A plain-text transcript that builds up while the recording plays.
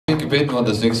gebeten worden,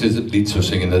 das nächste Lied zu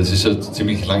singen. Das ist ein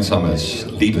ziemlich langsames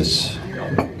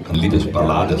eine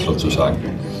Liebesballade sozusagen.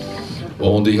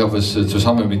 Und ich habe es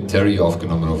zusammen mit Terry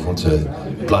aufgenommen auf unsere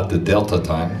Platte Delta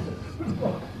Time.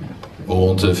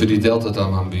 Und für die Delta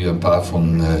Time haben wir ein paar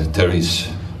von Terrys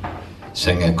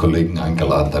Sängerkollegen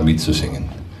eingeladen, da mitzusingen.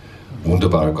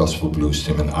 Wunderbare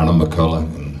Gospel-Blues-Stimmen, Arno McCullough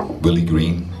und Willie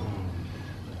Green.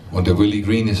 Und der Willie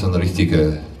Green ist ein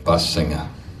richtiger Basssänger.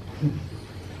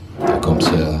 Der kommt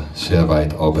sehr, sehr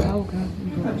weit oben.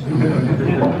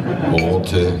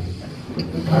 Und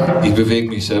ich bewege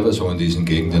mich selber so in diesen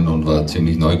Gegenden und war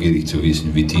ziemlich neugierig zu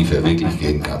wissen, wie tief er wirklich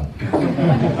gehen kann.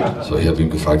 So, ich habe ihn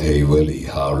gefragt, hey Willie,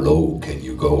 how low can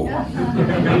you go?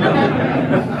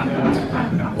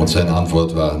 Und seine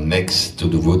Antwort war, next to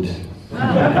the wood.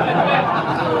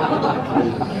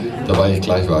 Da war ich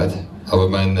gleich weit. Aber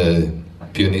meine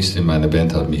Pianistin in meiner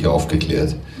Band hat mich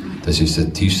aufgeklärt, das ist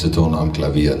der tiefste Ton am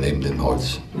Klavier neben dem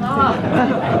Holz.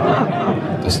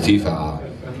 Das tiefe A.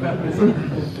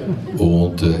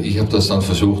 Und ich habe das dann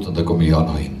versucht und da komme ich auch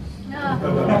noch hin.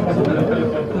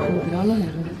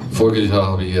 Voriges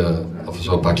Jahr habe ich auf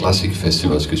so ein paar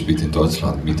Klassikfestivals gespielt in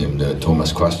Deutschland mit dem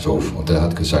Thomas Quasthoff und der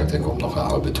hat gesagt, er kommt noch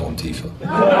einen halben Ton tiefer.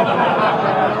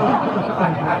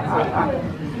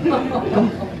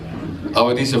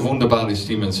 Aber diese wunderbaren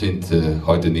Stimmen sind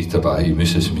heute nicht dabei, ich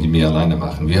müsste es mit mir alleine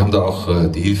machen. Wir haben da auch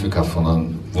die Hilfe gehabt von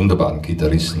einem wunderbaren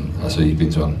Gitarristen. Also ich bin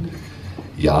so ein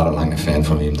jahrelanger Fan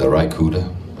von ihm, der Raikuda,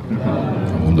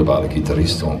 ein wunderbarer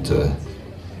Gitarrist. Und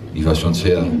ich war schon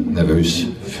sehr nervös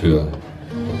für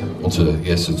unsere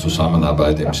erste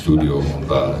Zusammenarbeit im Studio und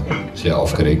war sehr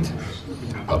aufgeregt.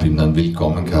 Habe ihm dann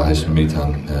willkommen geheißen mit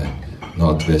einem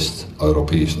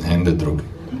nordwesteuropäischen Händedruck.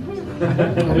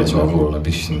 Und das war wohl ein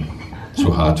bisschen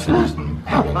zu hart für diesen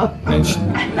Menschen.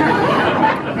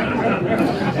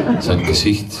 Sein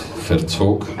Gesicht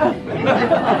verzog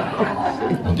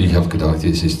und ich habe gedacht,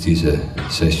 jetzt ist diese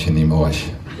Session im Arsch.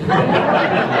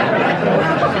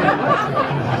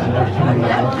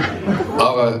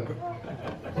 Aber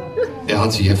er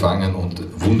hat sich gefangen und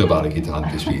wunderbare Gitarren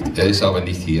gespielt. Er ist aber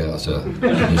nicht hier, also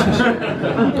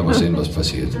kann man sehen, was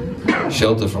passiert.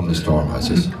 Shelter from the Storm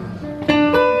heißt es.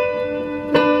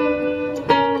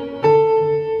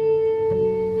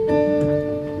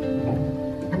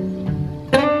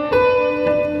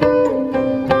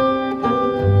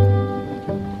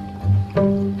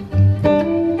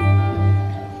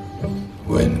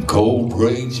 When cold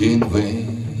raging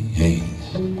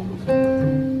winds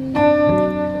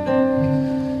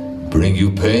bring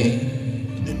you pain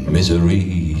and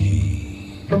misery,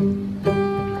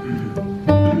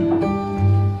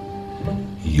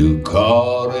 you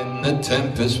caught in the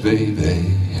tempest, baby,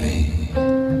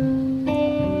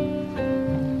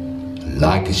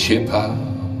 like a ship out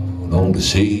on the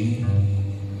sea.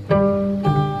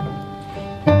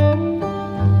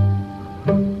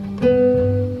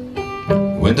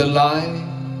 When the light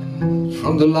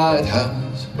from the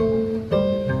lighthouse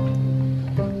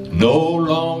no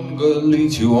longer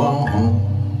leads you on,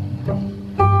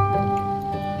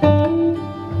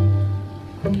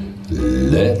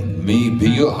 let me be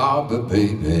your harbor,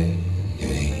 baby.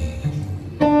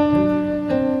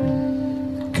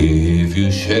 Give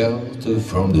you shelter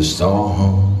from the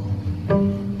storm,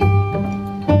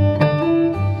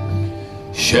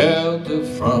 shelter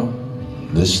from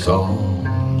the storm.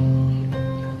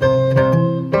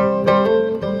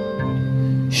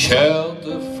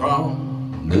 Shelter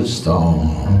from the storm.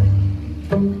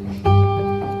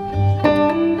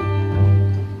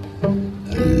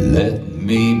 Let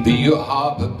me be your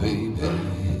harbor, baby.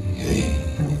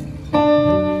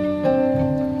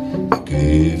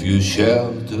 Give you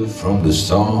shelter from the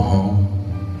storm.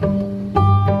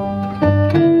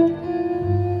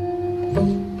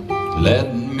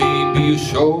 Let me be your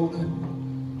shoulder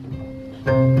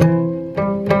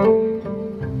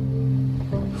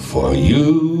for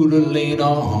you to lean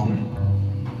on.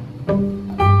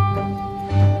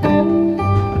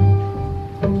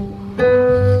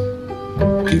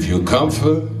 Give you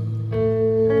comfort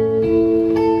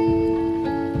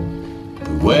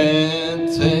when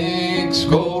things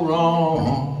go wrong.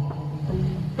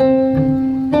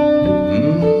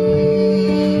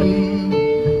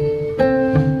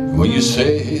 When you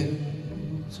say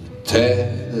it's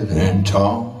tattered and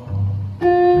torn,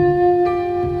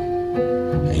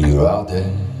 you're out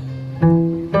there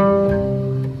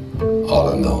all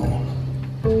alone.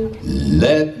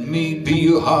 Let me be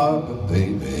your harbor,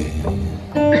 baby.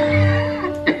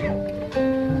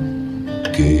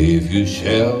 Give you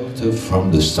shelter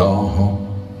from the storm.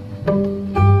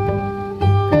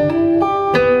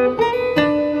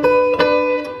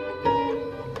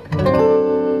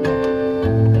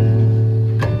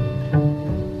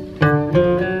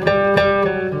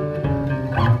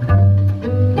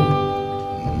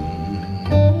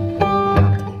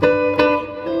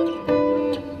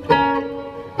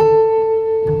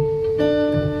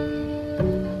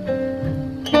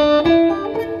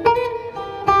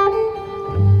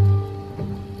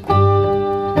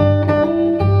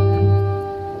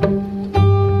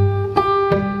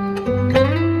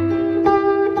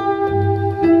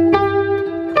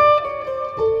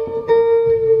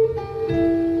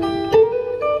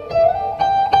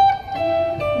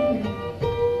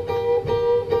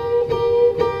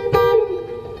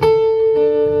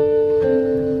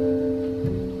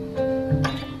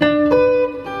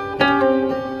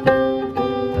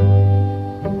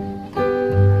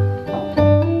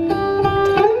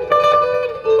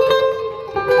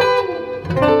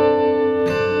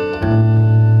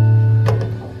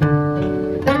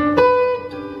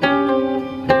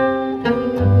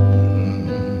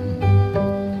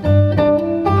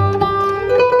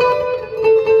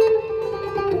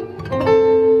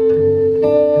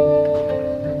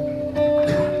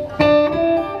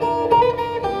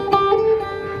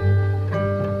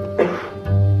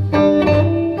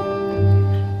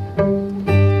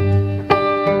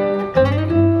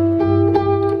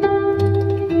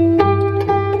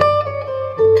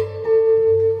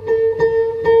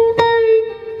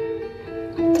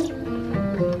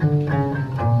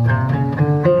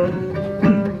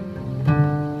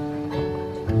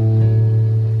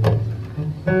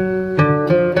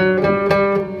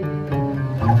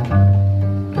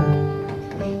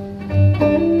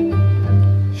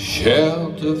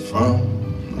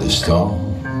 the storm.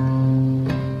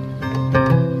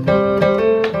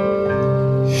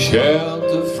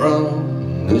 Shelter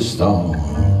from the storm.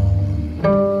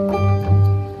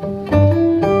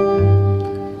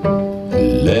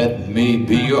 Let me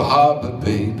be your harbor,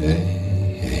 baby.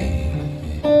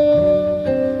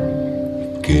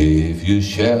 Give you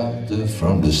shelter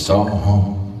from the storm.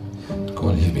 Go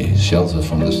on, give me shelter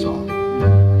from the storm.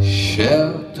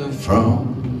 Shelter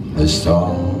from the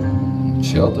storm.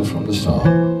 Shelter from the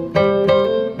storm.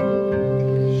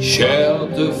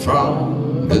 Shelter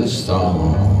from the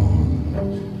storm.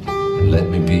 Let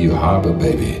me be your harbor,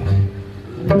 baby.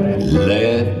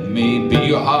 Let me be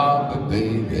your harbor,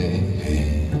 baby.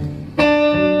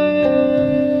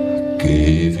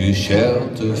 Give you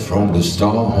shelter from the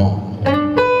storm.